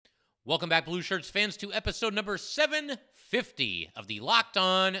Welcome back, Blue Shirts fans, to episode number 750 of the Locked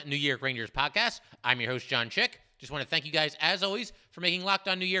On New York Rangers podcast. I'm your host, John Chick. Just want to thank you guys, as always, for making Locked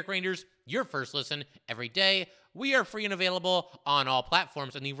On New York Rangers your first listen every day. We are free and available on all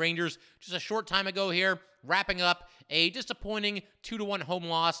platforms, and the Rangers, just a short time ago here, wrapping up a disappointing 2-1 home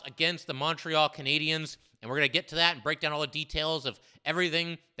loss against the Montreal Canadiens, and we're going to get to that and break down all the details of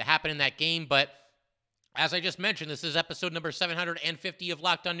everything that happened in that game, but as I just mentioned, this is episode number 750 of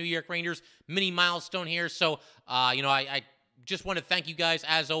Locked On New York Rangers, mini milestone here. So, I just want to thank you guys,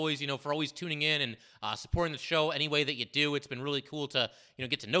 as always, for always tuning in and supporting the show any way that you do. It's been really cool to,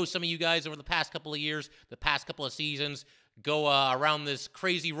 get to know some of you guys over the past couple of years, the past couple of seasons, go around this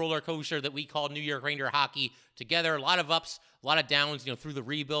crazy roller coaster that we call New York Ranger hockey together. A lot of ups, a lot of downs, through the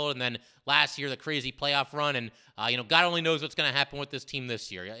rebuild, and then last year, the crazy playoff run, and, God only knows what's going to happen with this team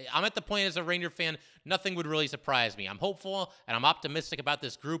this year. I'm at the point as a Ranger fan, nothing would really surprise me. I'm hopeful, and I'm optimistic about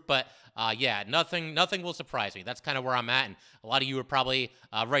this group, but, nothing will surprise me. That's kind of where I'm at, and a lot of you are probably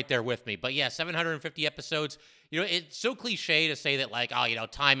right there with me. But, 750 episodes. It's so cliche to say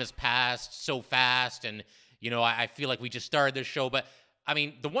that, time has passed so fast, and, I feel like we just started this show, but,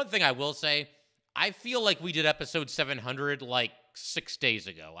 the one thing I will say, I feel like we did episode 700 like 6 days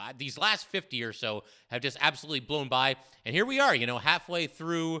ago. These last 50 or so have just absolutely blown by. And here we are, halfway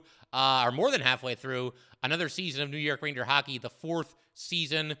through, or more than halfway through, another season of New York Ranger hockey, the 4th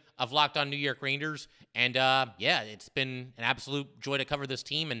season of Locked On New York Rangers. And it's been an absolute joy to cover this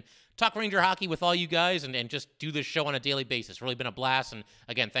team and talk Ranger hockey with all you guys and just do this show on a daily basis. Really been a blast. And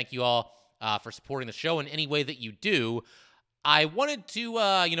again, thank you all for supporting the show in any way that you do. I wanted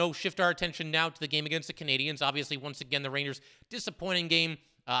to, shift our attention now to the game against the Canadiens. Obviously, once again, the Rangers' disappointing game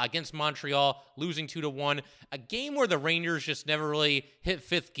against Montreal, losing 2-1. A game where the Rangers just never really hit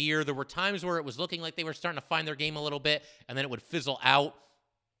fifth gear. There were times where it was looking like they were starting to find their game a little bit, and then it would fizzle out.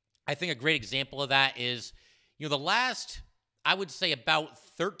 I think a great example of that is, the last, I would say, about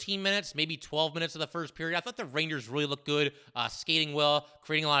 13 minutes, maybe 12 minutes of the first period. I thought the Rangers really looked good, skating well,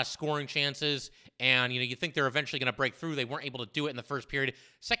 creating a lot of scoring chances, and, you think they're eventually going to break through. They weren't able to do it in the first period.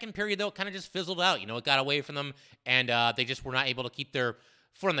 Second period, though, it kind of just fizzled out. It got away from them, and they just were not able to keep their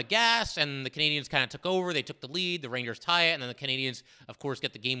foot on the gas, and the Canadiens kind of took over. They took the lead. The Rangers tie it, and then the Canadiens, of course,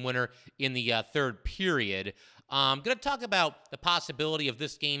 get the game winner in the third period. I'm going to talk about the possibility of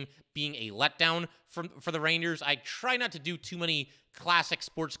this game being a letdown for the Rangers. I try not to do too many classic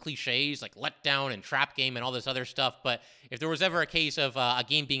sports cliches like letdown and trap game and all this other stuff, but if there was ever a case of a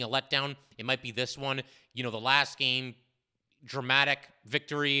game being a letdown, it might be this one. The last game, dramatic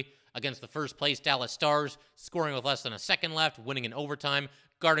victory against the first place Dallas Stars, scoring with less than a second left, winning in overtime,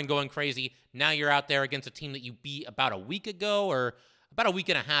 Garden going crazy. Now you're out there against a team that you beat about a week ago or about a week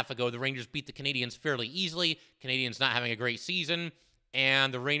and a half ago. The Rangers beat the Canadiens fairly easily. Canadiens not having a great season.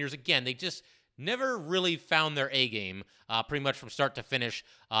 And the Rangers, again, they just never really found their A game pretty much from start to finish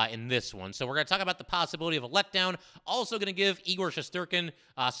in this one. So we're going to talk about the possibility of a letdown. Also going to give Igor Shesterkin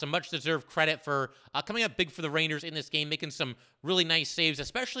some much-deserved credit for coming up big for the Rangers in this game, making some really nice saves,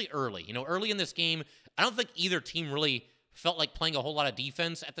 especially early. Early in this game, I don't think either team really felt like playing a whole lot of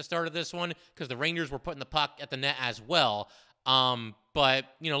defense at the start of this one because the Rangers were putting the puck at the net as well. But,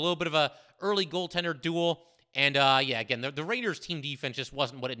 a little bit of a early goaltender duel. And, again, the Rangers' team defense just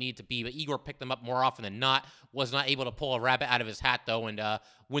wasn't what it needed to be, but Igor picked them up more often than not, was not able to pull a rabbit out of his hat, though, and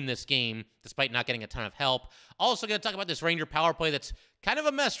win this game, despite not getting a ton of help. Also going to talk about this Ranger power play that's kind of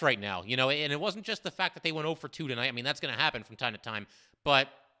a mess right now, and it wasn't just the fact that they went 0 for 2 tonight. That's going to happen from time to time, but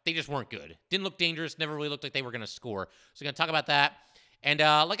they just weren't good. Didn't look dangerous, never really looked like they were going to score. So going to talk about that. And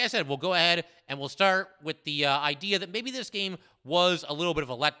like I said, we'll go ahead and we'll start with the idea that maybe this game was a little bit of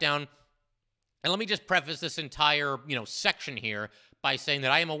a letdown. And let me just preface this entire, section here by saying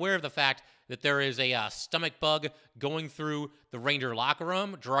that I am aware of the fact that there is a stomach bug going through the Ranger locker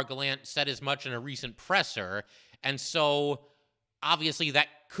room. Gerard Gallant said as much in a recent presser. And so, obviously, that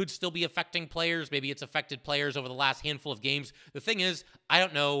could still be affecting players. Maybe it's affected players over the last handful of games. The thing is, I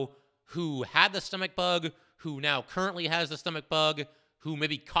don't know who had the stomach bug, who now currently has the stomach bug, who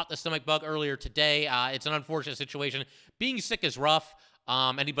maybe caught the stomach bug earlier today. It's an unfortunate situation. Being sick is rough.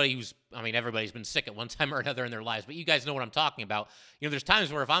 Everybody's been sick at one time or another in their lives, but you guys know what I'm talking about. There's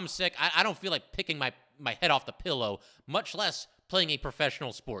times where if I'm sick, I don't feel like picking my head off the pillow, much less playing a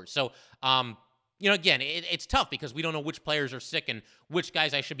professional sport. So, again, it's tough because we don't know which players are sick and which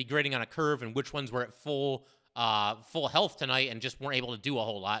guys I should be grading on a curve and which ones were at full full health tonight and just weren't able to do a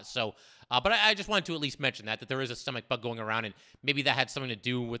whole lot. So, but I just wanted to at least mention that there is a stomach bug going around, and maybe that had something to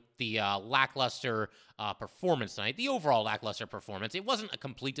do with the lackluster performance tonight, the overall lackluster performance. It wasn't a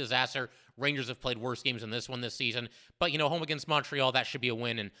complete disaster. Rangers have played worse games than this one this season, but, home against Montreal, that should be a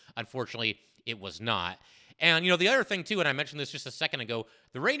win, and unfortunately, it was not. And, the other thing, too, and I mentioned this just a second ago,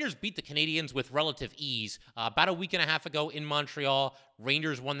 the Rangers beat the Canadiens with relative ease. About a week and a half ago in Montreal,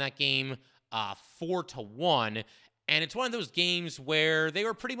 Rangers won that game 4-1. And it's one of those games where they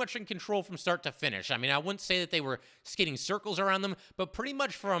were pretty much in control from start to finish. I mean, I wouldn't say that they were skating circles around them, but pretty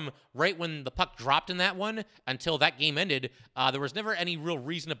much from right when the puck dropped in that one until that game ended, there was never any real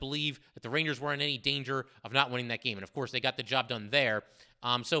reason to believe that the Rangers were in any danger of not winning that game. And, of course, they got the job done there.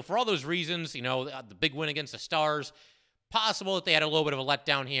 So for all those reasons, the big win against the Stars, possible that they had a little bit of a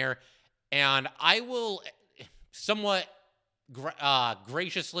letdown here. And I will somewhat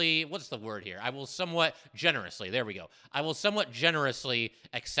graciously, what's the word here? I will somewhat generously, there we go. I will somewhat generously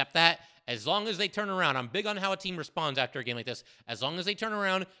accept that as long as they turn around. I'm big on how a team responds after a game like this. As long as they turn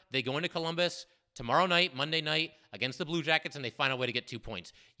around, they go into Columbus tomorrow night, Monday night, against the Blue Jackets, and they find a way to get 2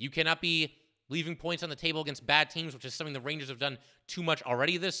 points. You cannot be leaving points on the table against bad teams, which is something the Rangers have done too much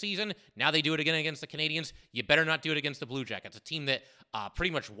already this season. Now they do it again against the Canadiens. You better not do it against the Blue Jackets, a team that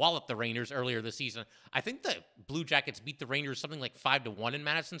pretty much walloped the Rangers earlier this season. I think the Blue Jackets beat the Rangers something like 5-1 in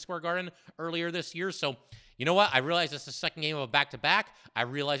Madison Square Garden earlier this year. So, you know what? I realize it's the second game of a back-to-back. I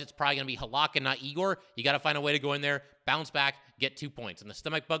realize it's probably going to be Halak and not Igor. You got to find a way to go in there, bounce back, get 2 points. And the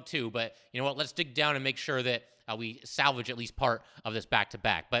stomach bug too. But you know what? Let's dig down and make sure that we salvage at least part of this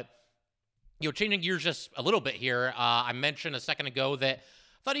back-to-back. But changing gears just a little bit here, I mentioned a second ago that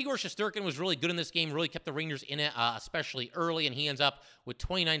I thought Igor Shesterkin was really good in this game, really kept the Rangers in it, especially early, and he ends up with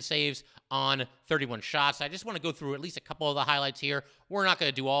 29 saves on 31 shots. I just want to go through at least a couple of the highlights here. We're not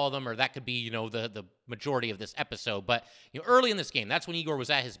going to do all of them, or that could be, the majority of this episode. But, early in this game, that's when Igor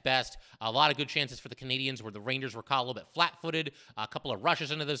was at his best. A lot of good chances for the Canadiens where the Rangers were caught a little bit flat-footed, a couple of rushes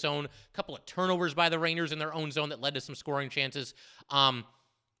into the zone, a couple of turnovers by the Rangers in their own zone that led to some scoring chances.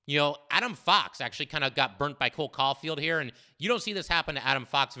 Adam Fox actually kind of got burnt by Cole Caulfield here, and you don't see this happen to Adam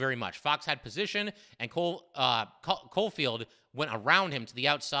Fox very much. Fox had position, and Caulfield went around him to the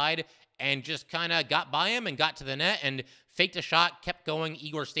outside and just kind of got by him and got to the net and faked a shot, kept going.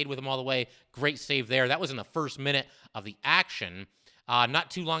 Igor stayed with him all the way. Great save there. That was in the first minute of the action.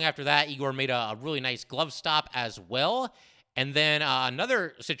 Not too long after that, Igor made a really nice glove stop as well. And then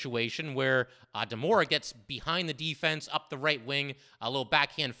another situation where Demora gets behind the defense, up the right wing, a little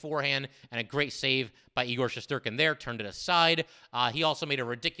backhand, forehand, and a great save by Igor Shesterkin there, turned it aside. He also made a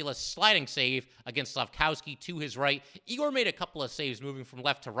ridiculous sliding save against Slavkowski to his right. Igor made a couple of saves moving from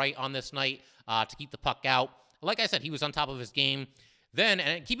left to right on this night to keep the puck out. Like I said, he was on top of his game. Then,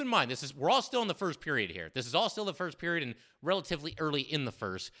 and keep in mind, we're all still in the first period here. This is all still the first period and relatively early in the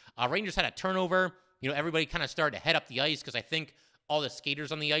first. Rangers had a turnover. Everybody kind of started to head up the ice because I think all the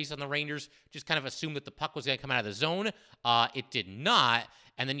skaters on the ice on the Rangers just kind of assumed that the puck was going to come out of the zone. It did not.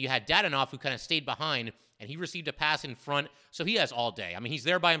 And then you had Dadonov, who kind of stayed behind, and he received a pass in front. So he has all day. I mean, he's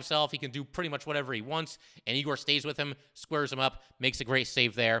there by himself. He can do pretty much whatever he wants. And Igor stays with him, squares him up, makes a great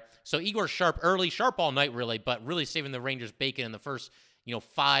save there. So Igor sharp early, sharp all night, really, but really saving the Rangers bacon in the first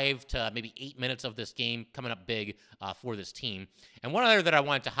 5 to maybe 8 minutes of this game, coming up big for this team. And one other that I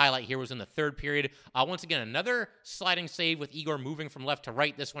wanted to highlight here was in the third period. Once again, another sliding save with Igor moving from left to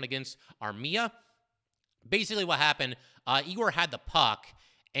right, this one against Armia. Basically what happened, Igor had the puck,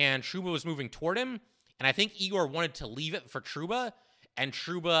 and Trouba was moving toward him, and I think Igor wanted to leave it for Trouba, and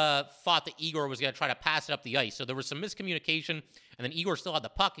Trouba thought that Igor was going to try to pass it up the ice. So there was some miscommunication, and then Igor still had the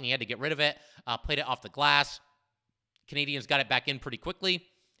puck, and he had to get rid of it, played it off the glass. Canadiens got it back in pretty quickly,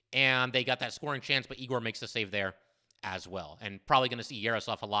 and they got that scoring chance, but Igor makes the save there as well. And probably going to see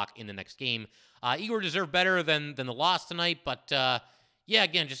Yaroslav Halak in the next game. Igor deserved better than the loss tonight, but yeah,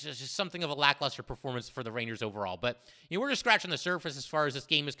 again, just something of a lackluster performance for the Rangers overall. But we're just scratching the surface as far as this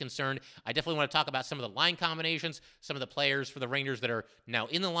game is concerned. I definitely want to talk about some of the line combinations, some of the players for the Rangers that are now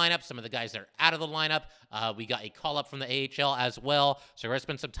in the lineup, some of the guys that are out of the lineup. We got a call-up from the AHL as well, so we're going to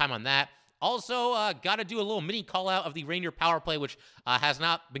spend some time on that. Also, got to do a little mini call-out of the Ranger power play, which has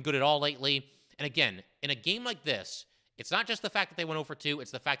not been good at all lately. And again, in a game like this, it's not just the fact that they went 0 for 2, it's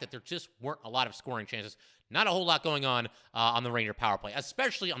the fact that there just weren't a lot of scoring chances. Not a whole lot going on the Ranger power play,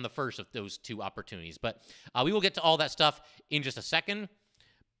 especially on the first of those two opportunities. But we will get to all that stuff in just a second.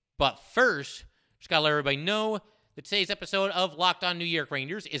 But first, just got to let everybody know that today's episode of Locked On New York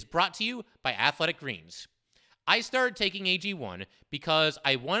Rangers is brought to you by Athletic Greens. I started taking AG1 because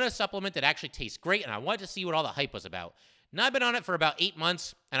I want a supplement that actually tastes great, and I wanted to see what all the hype was about. Now I've been on it for about 8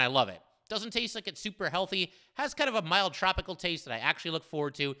 months, and I love it. Doesn't taste like it's super healthy. Has kind of a mild tropical taste that I actually look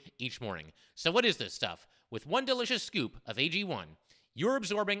forward to each morning. So what is this stuff? With one delicious scoop of AG1, you're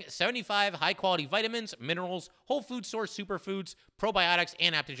absorbing 75 high-quality vitamins, minerals, whole food source superfoods, probiotics,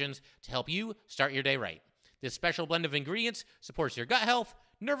 and adaptogens to help you start your day right. This special blend of ingredients supports your gut health,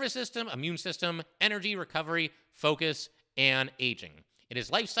 nervous system, immune system, energy, recovery, focus, and aging. It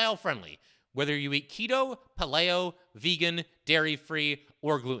is lifestyle friendly, whether you eat keto, paleo, vegan, dairy-free,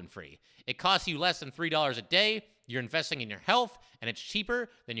 or gluten-free. It costs you less than $3 a day, you're investing in your health, and it's cheaper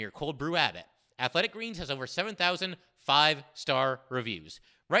than your cold brew habit. Athletic Greens has over 7,000 5-star reviews.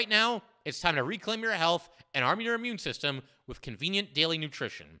 Right now, it's time to reclaim your health and arm your immune system with convenient daily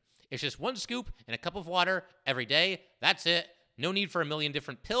nutrition. It's just one scoop and a cup of water every day. That's it. No need for a million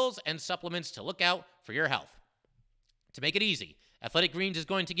different pills and supplements to look out for your health. To make it easy, Athletic Greens is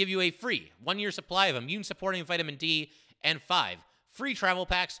going to give you a free 1-year supply of immune-supporting vitamin D and 5 free travel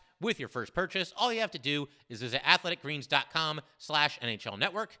packs with your first purchase. All you have to do is visit athleticgreens.com/NHL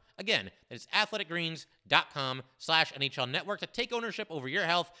Network. Again, that is athleticgreens.com/NHL Network to take ownership over your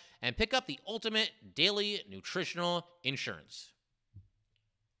health and pick up the ultimate daily nutritional insurance.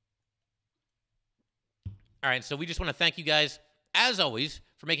 All right, so we just want to thank you guys, as always,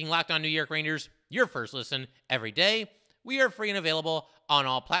 for making Locked On New York Rangers your first listen every day. We are free and available on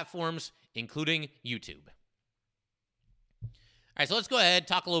all platforms, including YouTube. All right, so let's go ahead and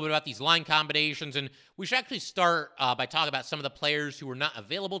talk a little bit about these line combinations, and we should actually start by talking about some of the players who are not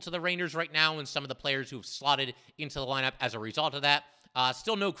available to the Rangers right now and some of the players who have slotted into the lineup as a result of that.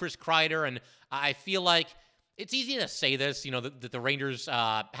 Still no Chris Kreider, and I feel like it's easy to say this, that the Rangers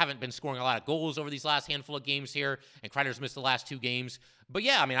haven't been scoring a lot of goals over these last handful of games here, and Kreider's missed the last 2 games. But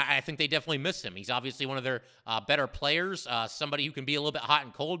yeah, I mean, I think they definitely miss him. He's obviously one of their better players, somebody who can be a little bit hot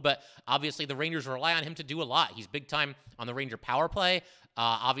and cold, but obviously the Rangers rely on him to do a lot. He's big time on the Ranger power play.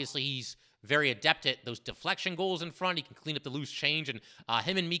 Obviously, he's very adept at those deflection goals in front. He can clean up the loose change, and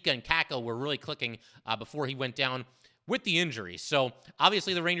him and Mika and Kakko were really clicking before he went down with the injury. So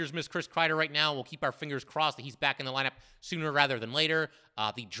obviously the Rangers miss Chris Kreider right now. We'll keep our fingers crossed that he's back in the lineup sooner rather than later.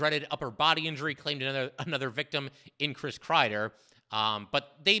 The dreaded upper body injury claimed another victim in Chris Kreider.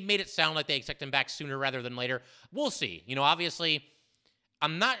 But they made it sound like they expect him back sooner rather than later. We'll see. Obviously,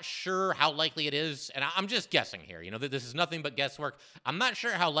 I'm not sure how likely it is, and I'm just guessing here. This is nothing but guesswork. I'm not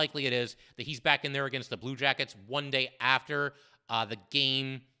sure how likely it is that he's back in there against the Blue Jackets one day after the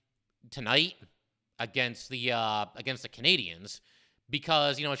game tonight against the Canadiens,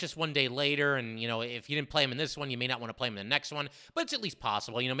 because it's just one day later, and if you didn't play him in this one, you may not want to play him in the next one. But it's at least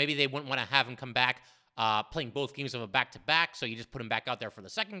possible. Maybe they wouldn't want to have him come back playing both games of a back-to-back, so you just put him back out there for the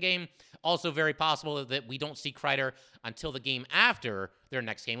second game. Also very possible that we don't see Kreider until the game after their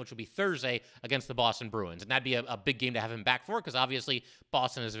next game, which will be Thursday against the Boston Bruins. And that'd be a big game to have him back for, because obviously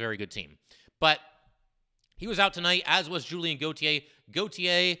Boston is a very good team. But he was out tonight, as was Julien Gauthier.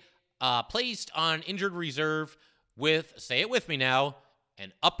 Gauthier placed on injured reserve with, say it with me now,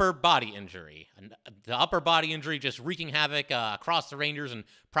 an upper body injury. And the upper body injury just wreaking havoc across the Rangers and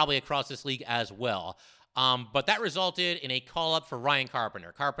probably across this league as well. But that resulted in a call-up for Ryan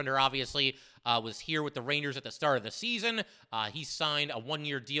Carpenter. Carpenter obviously was here with the Rangers at the start of the season. He signed a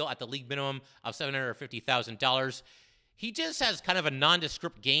 1-year deal at the league minimum of $750,000. He just has kind of a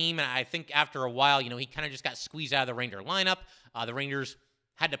nondescript game, and I think after a while, he kind of just got squeezed out of the Ranger lineup. The Rangers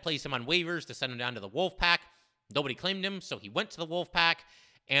had to place him on waivers to send him down to the Wolfpack. Nobody claimed him, so he went to the Wolfpack.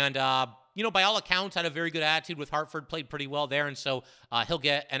 And, by all accounts, had a very good attitude with Hartford, played pretty well there, and so he'll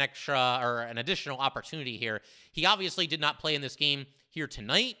get an additional opportunity here. He obviously did not play in this game here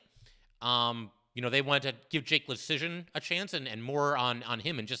tonight. They wanted to give Jake Leschyshyn a chance, and more on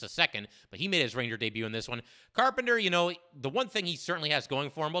him in just a second, but he made his Ranger debut in this one. Carpenter, the one thing he certainly has going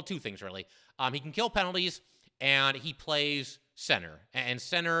for him, well, 2 things really. He can kill penalties, and he plays center, and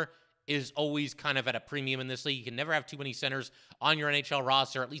center is always kind of at a premium in this league. You can never have too many centers on your NHL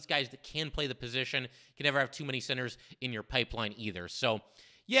roster, at least guys that can play the position. You can never have too many centers in your pipeline either. So,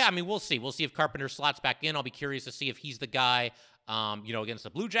 yeah, we'll see. We'll see if Carpenter slots back in. I'll be curious to see if he's the guy, against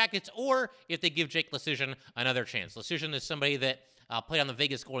the Blue Jackets, or if they give Jake Leschyshyn another chance. Leschyshyn is somebody that played on the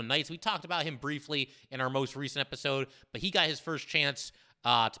Vegas Golden Knights. We talked about him briefly in our most recent episode, but he got his first chance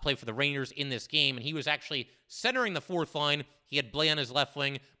to play for the Rangers in this game, and he was actually centering the 4th line. He had Blais on his left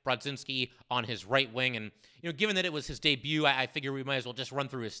wing, Brodzinski on his right wing, and given that it was his debut, I figure we might as well just run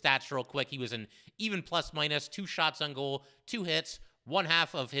through his stats real quick. He was an even plus-minus, 2 shots on goal, 2 hits,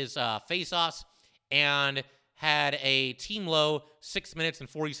 1/2 of his face-offs, and had a team low 6 minutes and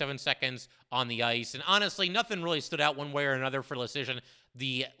 47 seconds on the ice. And honestly, nothing really stood out one way or another for Leschyshyn.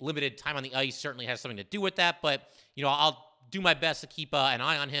 The limited time on the ice certainly has something to do with that, but I'll do my best to keep an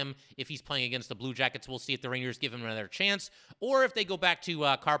eye on him if he's playing against the Blue Jackets. We'll see if the Rangers give him another chance, or if they go back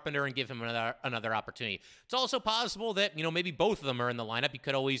to Carpenter and give him another opportunity. It's also possible that, maybe both of them are in the lineup. You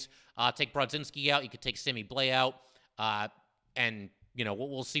could always take Brodzinski out. You could take Sammy Blais out. And,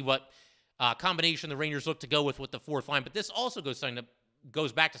 we'll see what combination the Rangers look to go with the fourth line. But this also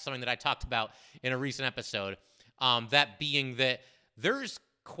goes back to something that I talked about in a recent episode, that being that there's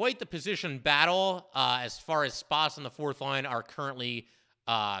quite the position battle as far as spots on the fourth line are currently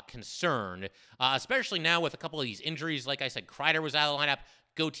concerned, especially now with a couple of these injuries. Like I said, Kreider was out of the lineup,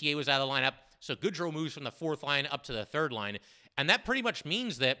 Gauthier was out of the lineup, so Goodrow moves from the fourth line up to the third line, and that pretty much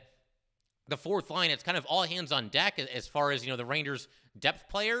means that the fourth line, it's kind of all hands on deck as far as, the Rangers' depth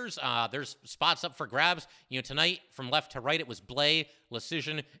players. There's spots up for grabs. Tonight, from left to right, it was Blais,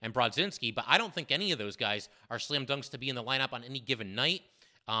 Lecision, and Brodzinski, but I don't think any of those guys are slam dunks to be in the lineup on any given night.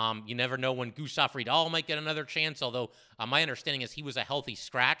 You never know when Gustav Riedel might get another chance, although my understanding is he was a healthy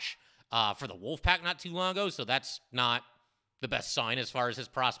scratch for the Wolfpack not too long ago, so that's not the best sign as far as his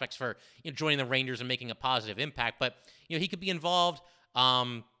prospects for joining the Rangers and making a positive impact. But, he could be involved,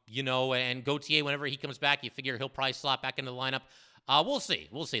 and Gauthier, whenever he comes back, you figure he'll probably slot back into the lineup. We'll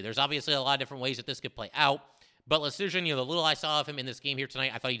see. There's obviously a lot of different ways that this could play out. But Lecision, the little I saw of him in this game here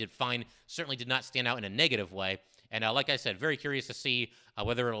tonight, I thought he did fine. Certainly did not stand out in a negative way. And like I said, very curious to see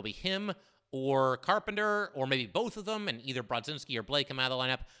whether it'll be him or Carpenter, or maybe both of them, and either Brodzinski or Blais come out of the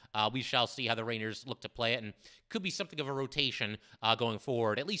lineup. We shall see how the Rangers look to play it, and could be something of a rotation going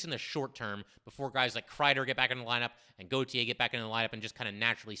forward, at least in the short term, before guys like Kreider get back in the lineup and Gauthier get back in the lineup and just kind of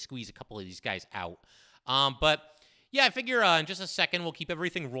naturally squeeze a couple of these guys out. But yeah, I figure in just a second we'll keep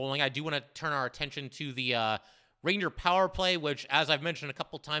everything rolling. I do want to turn our attention to the Ranger power play, which, as I've mentioned a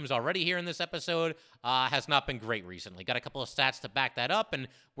couple times already here in this episode, has not been great recently. Got a couple of stats to back that up, and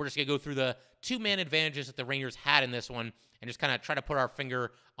we're just going to go through the two-man advantages that the Rangers had in this one and just kind of try to put our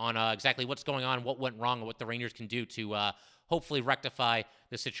finger on exactly what's going on, what went wrong, and what the Rangers can do to hopefully rectify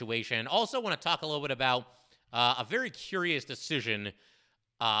the situation. Also want to talk a little bit about a very curious decision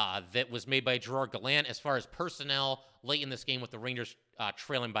that was made by Gerard Gallant as far as personnel late in this game with the Rangers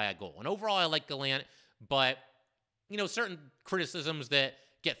trailing by a goal. And overall, I like Gallant, but certain criticisms that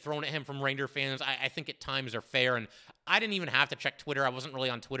get thrown at him from Ranger fans, I think at times are fair. And I didn't even have to check Twitter. I wasn't really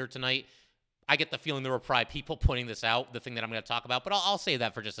on Twitter tonight. I get the feeling there were probably people pointing this out, the thing that I'm going to talk about, but I'll say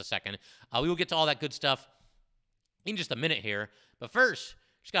that for just a second. We will get to all that good stuff in just a minute here. But first,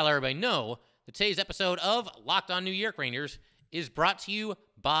 just got to let everybody know that today's episode of Locked On New York Rangers is brought to you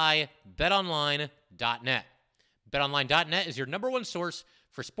by BetOnline.net. BetOnline.net is your number one source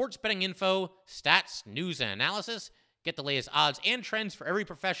for sports betting info, stats, news, and analysis. Get the latest odds and trends for every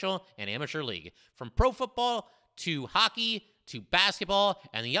professional and amateur league. From pro football to hockey to basketball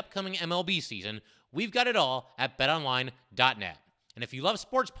and the upcoming MLB season, we've got it all at betonline.net. And if you love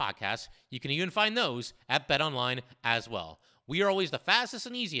sports podcasts, you can even find those at BetOnline as well. We are always the fastest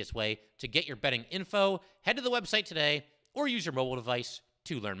and easiest way to get your betting info. Head to the website today or use your mobile device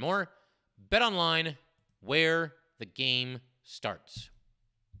to learn more. BetOnline, where the game starts.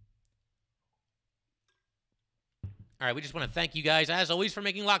 All right, we just want to thank you guys, as always, for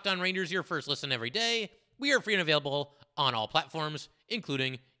making Locked On Rangers your first listen every day. We are free and available on all platforms,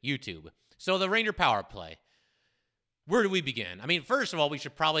 including YouTube. So the Ranger power play. Where do we begin? I mean, first of all, we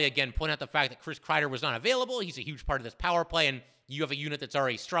should probably, again, point out the fact that Chris Kreider was not available. He's a huge part of this power play, and you have a unit that's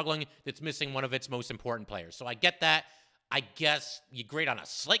already struggling, that's missing one of its most important players. So I get that. I guess you grade on a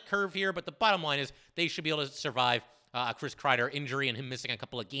slight curve here, but the bottom line is they should be able to survive a Chris Kreider injury and him missing a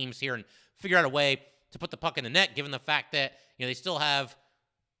couple of games here and figure out a way to put the puck in the net, given the fact that they still have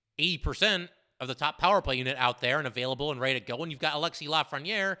 80% of the top power play unit out there and available and ready to go. And you've got Alexis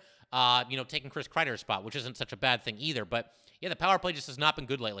Lafreniere, taking Chris Kreider's spot, which isn't such a bad thing either. But yeah, the power play just has not been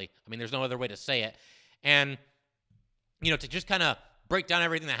good lately. I mean, there's no other way to say it. And to just kind of break down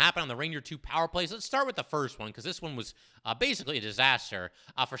everything that happened on the Ranger 2 power plays, let's start with the first one, because this one was basically a disaster.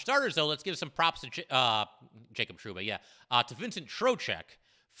 For starters, though, let's give some props to Jacob Trouba, to Vincent Trocheck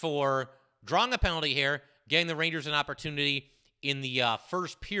for drawing a penalty here, getting the Rangers an opportunity in the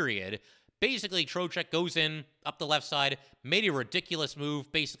first period. Basically, Trocheck goes in up the left side, made a ridiculous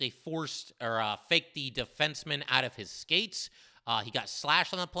move, basically forced or faked the defenseman out of his skates. He got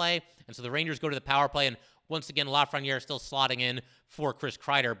slashed on the play, and so the Rangers go to the power play, and once again, Lafreniere is still slotting in for Chris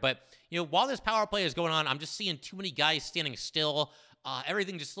Kreider. But, while this power play is going on, I'm just seeing too many guys standing still.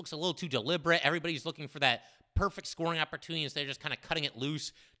 Everything just looks a little too deliberate. Everybody's looking for that perfect scoring opportunity instead of just kind of cutting it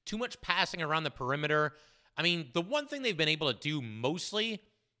loose. Too much passing around the perimeter. I mean, the one thing they've been able to do mostly,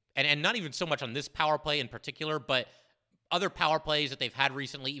 and not even so much on this power play in particular, but other power plays that they've had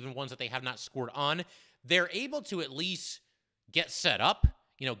recently, even ones that they have not scored on, they're able to at least get set up,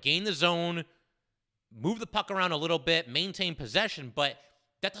 gain the zone, move the puck around a little bit, maintain possession, but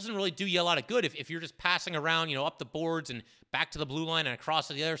that doesn't really do you a lot of good if you're just passing around, up the boards and back to the blue line and across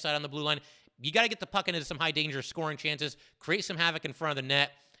to the other side on the blue line. You got to get the puck into some high danger scoring chances, create some havoc in front of the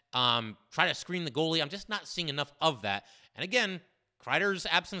net, try to screen the goalie. I'm just not seeing enough of that. And again, Kreider's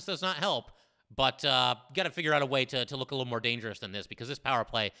absence does not help, but you got to figure out a way to look a little more dangerous than this, because this power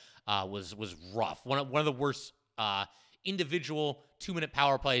play was rough. One of the worst individual 2-minute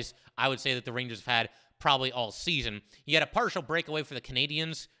power plays I would say that the Rangers have had probably all season. You had a partial breakaway for the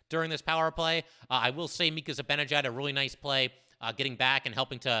Canadiens during this power play. I will say Mika Zibanejad had a really nice play getting back and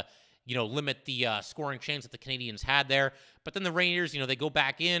helping to limit the scoring chance that the Canadiens had there. But then the Rangers, they go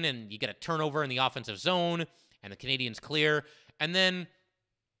back in and you get a turnover in the offensive zone and the Canadiens clear. And then,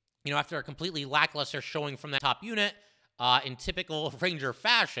 after a completely lackluster showing from that top unit, in typical Ranger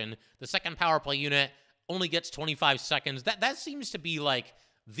fashion, the second power play unit only gets 25 seconds. That seems to be like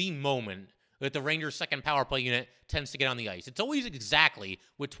the moment that the Rangers' second power play unit tends to get on the ice. It's always exactly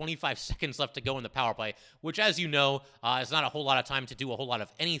with 25 seconds left to go in the power play, which, as you know, is not a whole lot of time to do a whole lot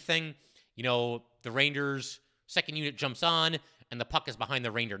of anything. The Rangers' second unit jumps on, and the puck is behind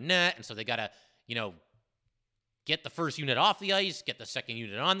the Ranger net, and so they got to, get the first unit off the ice, get the second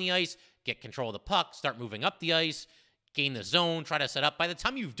unit on the ice, get control of the puck, start moving up the ice, gain the zone, try to set up. By the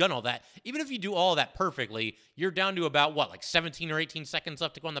time you've done all that, even if you do all that perfectly, you're down to about, 17 or 18 seconds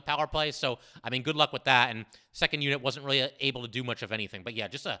left to go on the power play. So, good luck with that. And second unit wasn't really able to do much of anything. But yeah,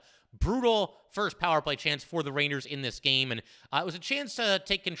 just a brutal first power play chance for the Rangers in this game. And it was a chance to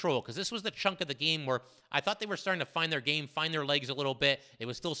take control, because this was the chunk of the game where I thought they were starting to find their game, find their legs a little bit. It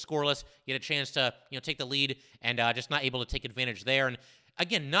was still scoreless. You had a chance to, take the lead, and just not able to take advantage there. And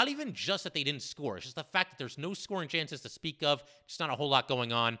again, not even just that they didn't score. It's just the fact that there's no scoring chances to speak of. Just not a whole lot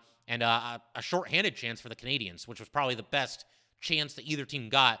going on. And a shorthanded chance for the Canadiens, which was probably the best chance that either team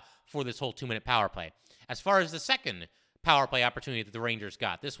got for this whole 2-minute power play. As far as the second power play opportunity that the Rangers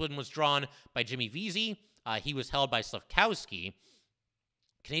got, this one was drawn by Jimmy Vesey. He was held by Slavkowski.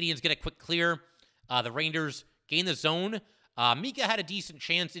 Canadiens get a quick clear. The Rangers gain the zone. Mika had a decent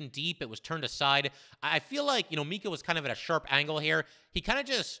chance in deep. It was turned aside. I feel like, Mika was kind of at a sharp angle here. He kind of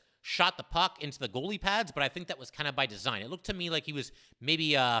just shot the puck into the goalie pads, but I think that was kind of by design. It looked to me like he was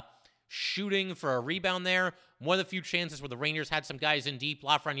maybe shooting for a rebound there. One of the few chances where the Rangers had some guys in deep.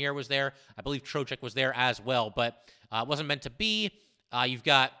 Lafreniere was there. I believe Trocheck was there as well, but it wasn't meant to be. You've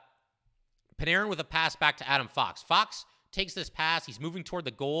got Panarin with a pass back to Adam Fox. Fox takes this pass. He's moving toward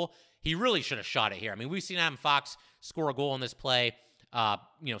the goal. He really should have shot it here. We've seen Adam Fox score a goal in this play,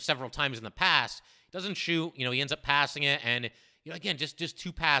 several times in the past. Doesn't shoot. He ends up passing it, and again, just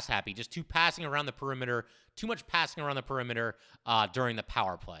too pass happy, just too passing around the perimeter, too much passing around the perimeter during the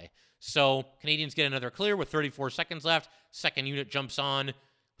power play. So Canadiens get another clear with 34 seconds left. Second unit jumps on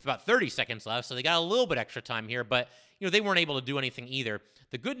with about 30 seconds left, so they got a little bit extra time here, but they weren't able to do anything either.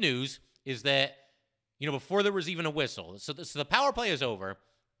 The good news is that before there was even a whistle, so the power play is over,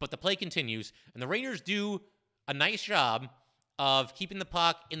 but the play continues, and the Rangers do a nice job of keeping the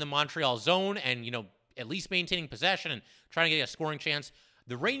puck in the Montreal zone and, at least maintaining possession and trying to get a scoring chance.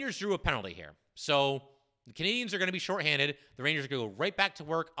 The Rangers drew a penalty here. So the Canadiens are going to be shorthanded. The Rangers are going to go right back to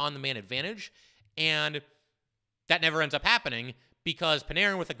work on the man advantage. And that never ends up happening because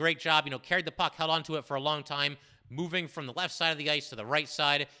Panarin, with a great job, carried the puck, held onto it for a long time, moving from the left side of the ice to the right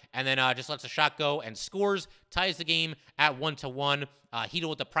side, and then just lets a shot go and scores, ties the game at 1-1. Hedel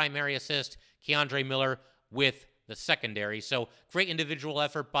with the primary assist, Keandre Miller with the secondary. So great individual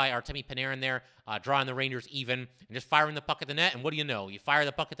effort by Artemi Panarin there, drawing the Rangers even and just firing the puck at the net. And what do you know? You fire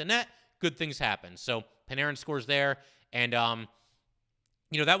the puck at the net, good things happen. So Panarin scores there, and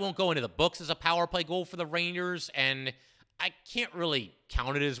that won't go into the books as a power play goal for the Rangers, and I can't really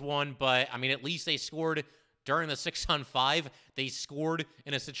count it as one, but at least they scored during the 6-on-5. They scored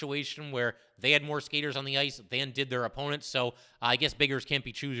in a situation where they had more skaters on the ice than did their opponents. So I guess beggars can't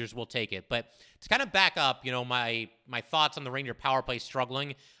be choosers. We'll take it. But to kind of back up, my thoughts on the Ranger power play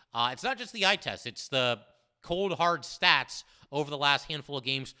struggling, it's not just the eye test. It's the cold, hard stats over the last handful of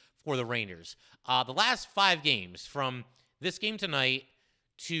games for the Rangers. The last 5 games, from this game tonight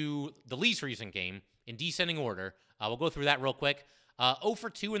to the least recent game in descending order, we'll go through that real quick. 0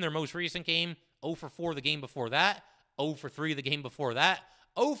 for 2 in their most recent game, 0 for 4 the game before that, 0 for 3 the game before that,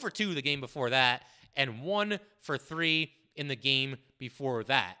 0 for 2 the game before that, and 1 for 3 in the game before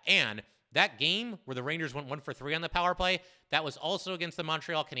that. And that game where the Rangers went 1 for 3 on the power play, that was also against the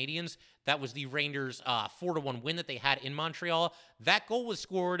Montreal Canadiens. That was the Rangers' 4-1 win that they had in Montreal. That goal was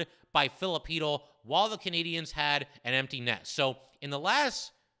scored by Philip Hedel while the Canadiens had an empty net. So in the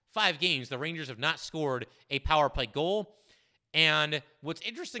last 5 games, the Rangers have not scored a power play goal. And what's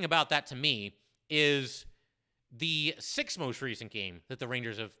interesting about that to me is the 6th most recent game that the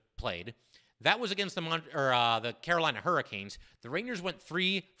Rangers have played. That was against the Carolina Hurricanes. The Rangers went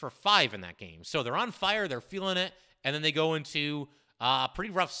 3 for 5 in that game. So they're on fire, they're feeling it, and then they go into a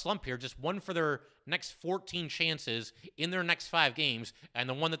pretty rough slump here. Just one for their next 14 chances in their next 5 games, and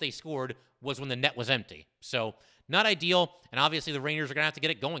the one that they scored was when the net was empty. So not ideal, and obviously the Rangers are going to have to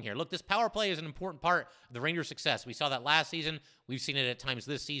get it going here. Look, this power play is an important part of the Rangers' success. We saw that last season. We've seen it at times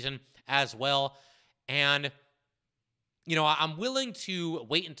this season as well. And you know, I'm willing to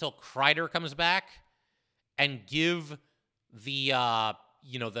wait until Kreider comes back and give the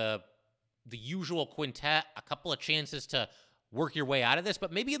usual quintet a couple of chances to work your way out of this.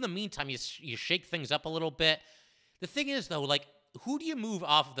 But maybe in the meantime, you shake things up a little bit. The thing is, though, like, who do you move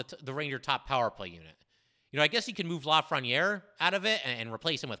off of the Ranger top power play unit? You know, I guess you can move Lafreniere out of it and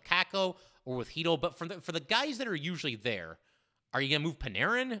replace him with Kakko or with Hedl. But for the guys that are usually there, are you going to move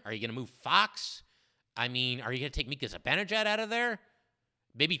Panarin? Are you going to move Fox? I mean, are you going to take Mika Zibanejad out of there?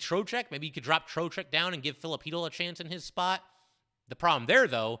 Maybe Trocheck? Maybe you could drop Trocheck down and give Filip Hedl a chance in his spot. The problem there,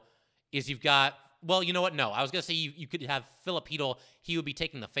 though, is you've got, well, you know what? No, I was going to say you could have Filip Hedl. He would be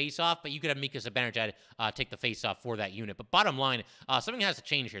taking the face-off, but you could have Mika Zibanejad take the face-off for that unit. But bottom line, something has to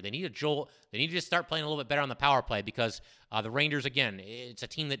change here. They need a jolt. They need to just start playing a little bit better on the power play because the Rangers, again, it's a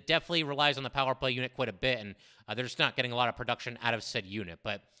team that definitely relies on the power play unit quite a bit, and they're just not getting a lot of production out of said unit.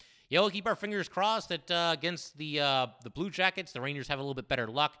 But yeah, we'll keep our fingers crossed that against the Blue Jackets, the Rangers have a little bit better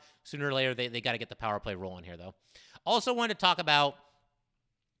luck. Sooner or later, they got to get the power play rolling here, though. Also wanted to talk about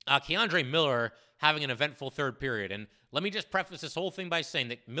K'Andre Miller having an eventful third period. And let me just preface this whole thing by saying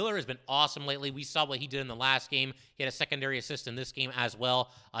that Miller has been awesome lately. We saw what he did in the last game. He had a secondary assist in this game as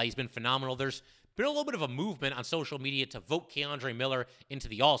well. He's been phenomenal. There's been a little bit of a movement on social media to vote K'Andre Miller into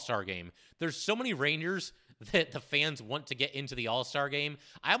the All-Star game. There's so many Rangers that the fans want to get into the All-Star game.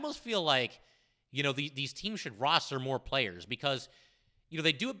 I almost feel like, you know, these teams should roster more players because, you know,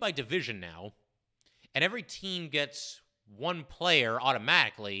 they do it by division now, and every team gets one player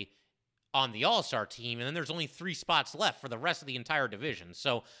automatically on the All-Star team, and then there's only 3 spots left for the rest of the entire division.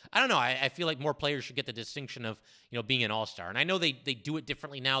 So, I don't know. I feel like more players should get the distinction of, you know, being an All-Star. And I know they do it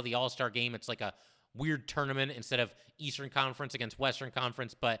differently now, the All-Star game. It's like a weird tournament instead of Eastern Conference against Western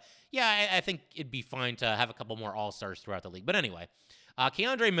Conference. But, yeah, I think it'd be fine to have a couple more All-Stars throughout the league. But anyway,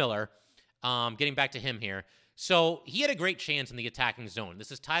 K'Andre Miller, getting back to him here. So, he had a great chance in the attacking zone.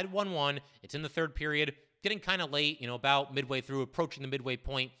 This is tied 1-1. It's in the third period. Getting kind of late, you know, about midway through, approaching the midway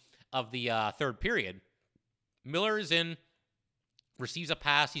point of the third period. Miller is in, receives a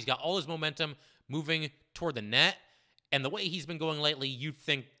pass. He's got all his momentum moving toward the net. And the way he's been going lately, you'd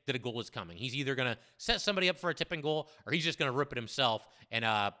think that a goal is coming. He's either going to set somebody up for a tipping goal, or he's just going to rip it himself and,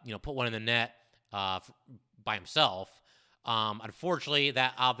 you know, put one in the net by himself. Unfortunately,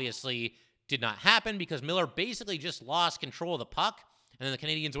 that obviously did not happen because Miller basically just lost control of the puck, and then the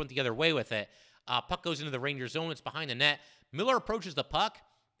Canadiens went the other way with it. Puck goes into the Rangers zone. It's behind the net. Miller approaches the puck,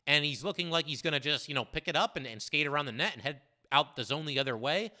 and he's looking like he's going to just, you know, pick it up and skate around the net and head out the zone the other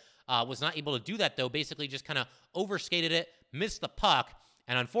way. Was not able to do that, though. Basically just kind of overskated it, missed the puck,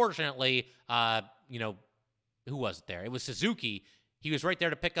 and unfortunately, you know, who was it there? It was Suzuki. He was right there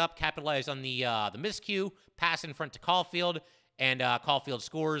to pick up, capitalize on the miscue, pass in front to Caulfield, and Caulfield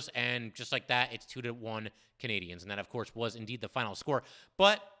scores, and just like that, it's 2-1 Canadiens. And that, of course, was indeed the final score.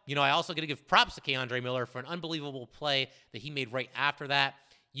 But, you know, I also got to give props to K'Andre Miller for an unbelievable play that he made right after that.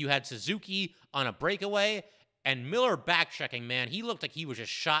 You had Suzuki on a breakaway, and Miller back-checking, man. He looked like he was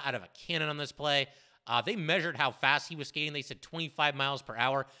just shot out of a cannon on this play. They measured how fast he was skating. They said 25 miles per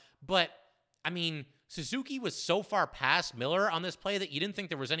hour. But, I mean, Suzuki was so far past Miller on this play that you didn't think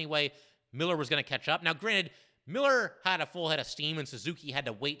there was any way Miller was going to catch up. Now, granted, Miller had a full head of steam, and Suzuki had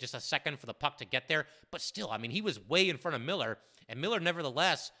to wait just a second for the puck to get there. But still, I mean, he was way in front of Miller, and Miller,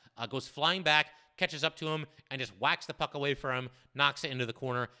 nevertheless, goes flying back, catches up to him, and just whacks the puck away from him, knocks it into the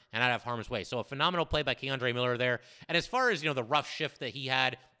corner, and out of harm's way. So a phenomenal play by K'Andre Miller there. And as far as, you know, the rough shift that he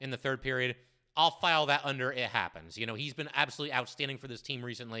had in the third period, I'll file that under it happens. You know, he's been absolutely outstanding for this team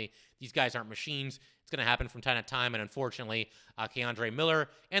recently. These guys aren't machines. It's going to happen from time to time, and unfortunately, K'Andre Miller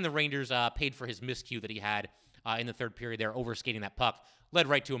and the Rangers paid for his miscue that he had in the third period there, overskating that puck, led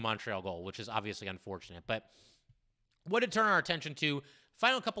right to a Montreal goal, which is obviously unfortunate. But what to turn our attention to,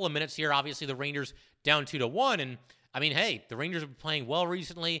 final couple of minutes here, obviously the Rangers down 2-1, and I mean, hey, the Rangers have been playing well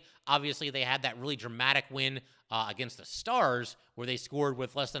recently. Obviously, they had that really dramatic win against the Stars where they scored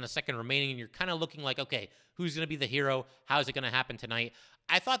with less than a second remaining, and you're kind of looking like, okay, who's going to be the hero? How's it going to happen tonight?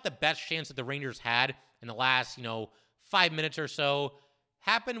 I thought the best chance that the Rangers had in the last, 5 minutes or so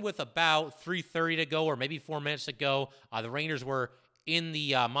happened with about 3:30 to go, or maybe 4 minutes to go. The Rangers were in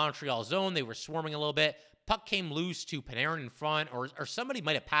the Montreal zone. They were swarming a little bit. Puck came loose to Panarin in front, or somebody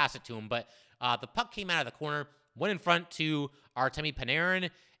might have passed it to him, but the puck came out of the corner, went in front to Artemi Panarin,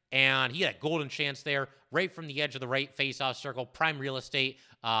 and he had a golden chance there, right from the edge of the right face-off circle, prime real estate.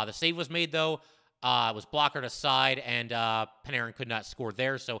 The save was made, though. It was blockered aside, and Panarin could not score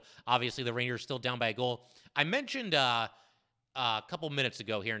there, so obviously the Rangers still down by a goal. I mentioned a couple minutes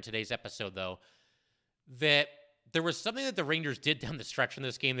ago here in today's episode, though, that there was something that the Rangers did down the stretch in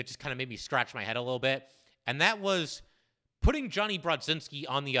this game that just kind of made me scratch my head a little bit, and that was putting Jonny Brodzinski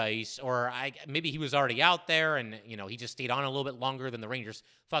on the ice, or maybe he was already out there, and he just stayed on a little bit longer than the Rangers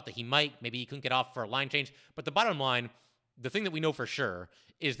thought that he might. Maybe he couldn't get off for a line change. But the bottom line, the thing that we know for sure,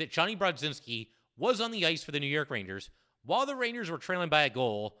 is that Jonny Brodzinski was on the ice for the New York Rangers while the Rangers were trailing by a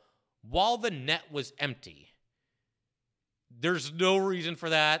goal, while the net was empty. There's no reason for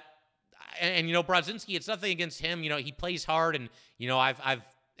that. And Brodzinski, it's nothing against him. He plays hard, and I've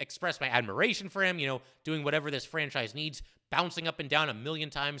expressed my admiration for him, doing whatever this franchise needs, bouncing up and down a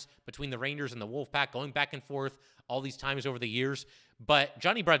million times between the Rangers and the Wolfpack, going back and forth all these times over the years. But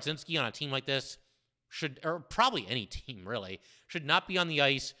Jonny Brodzinski on a team like this or probably any team really, should not be on the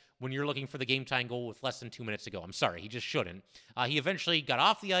ice when you're looking for the game-tying goal with less than 2 minutes to go. I'm sorry, he just shouldn't. He eventually got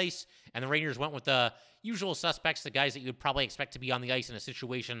off the ice, and the Rangers went with the usual suspects, the guys that you would probably expect to be on the ice in a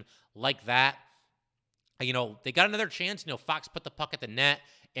situation like that. They got another chance. Fox put the puck at the net,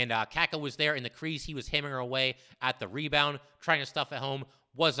 and Kaka was there in the crease. He was hammering away at the rebound, trying to stuff at home,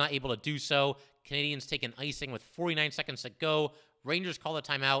 was not able to do so. Canadiens take an icing with 49 seconds to go. Rangers call the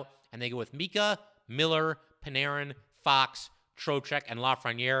timeout, and they go with Mika, Miller, Panarin, Fox, Trocheck, and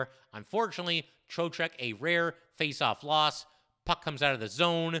Lafreniere. Unfortunately, Trocheck, a rare face-off loss. Puck comes out of the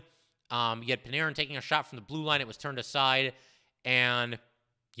zone. You had Panarin taking a shot from the blue line. It was turned aside, and,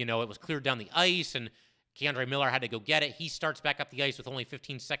 it was cleared down the ice, and Keandre Miller had to go get it. He starts back up the ice with only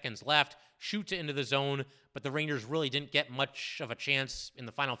 15 seconds left, shoots it into the zone, but the Rangers really didn't get much of a chance in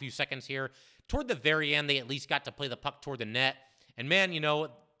the final few seconds here. Toward the very end, they at least got to play the puck toward the net. And man,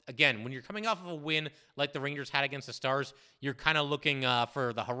 again, when you're coming off of a win like the Rangers had against the Stars, you're kind of looking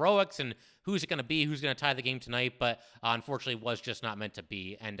for the heroics and who's it going to be, who's going to tie the game tonight, but unfortunately was just not meant to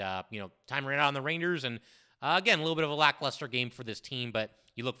be. And, time ran out on the Rangers, and again, a little bit of a lackluster game for this team, but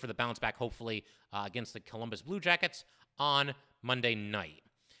you look for the bounce back, hopefully, against the Columbus Blue Jackets on Monday night.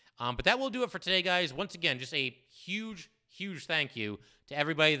 But that will do it for today, guys. Once again, just a huge, huge thank you to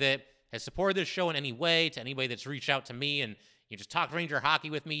everybody that has supported this show in any way, to anybody that's reached out to me and just talked Ranger hockey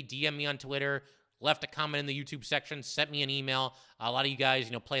with me, DM me on Twitter, left a comment in the YouTube section, sent me an email. A lot of you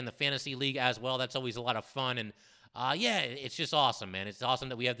guys, play in the fantasy league as well. That's always a lot of fun. And it's just awesome, man. It's awesome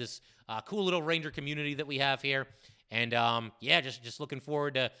that we have this cool little Ranger community that we have here. And just looking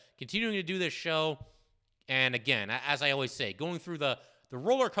forward to continuing to do this show. And again, as I always say, going through the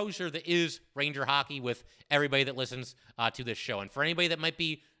roller coaster that is Ranger hockey with everybody that listens to this show. And for anybody that might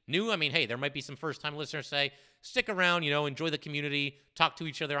be new, hey, there might be some first-time listeners say, stick around, enjoy the community, talk to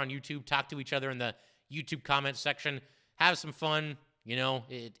each other on YouTube, talk to each other in the YouTube comments section, have some fun. We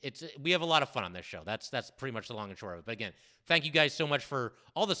have a lot of fun on this show. That's pretty much the long and short of it. But again, thank you guys so much for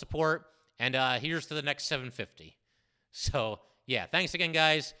all the support, and here's to the next 750. So, yeah, thanks again,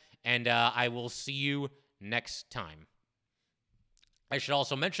 guys, and I will see you next time. I should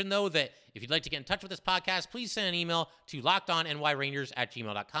also mention, though, that if you'd like to get in touch with this podcast, please send an email to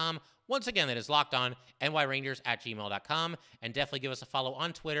lockedonnyrangers@gmail.com. Once again, that is lockedonnyrangers@gmail.com. And definitely give us a follow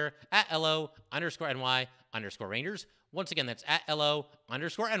on Twitter at LO_NY_Rangers. Once again, that's at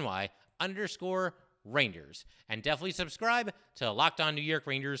LO_NY_Rangers. And definitely subscribe to Locked On New York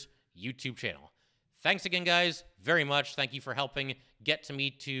Rangers YouTube channel. Thanks again, guys, very much. Thank you for helping get to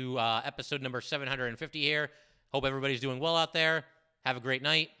me to episode number 750 here. Hope everybody's doing well out there. Have a great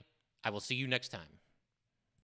night. I will see you next time.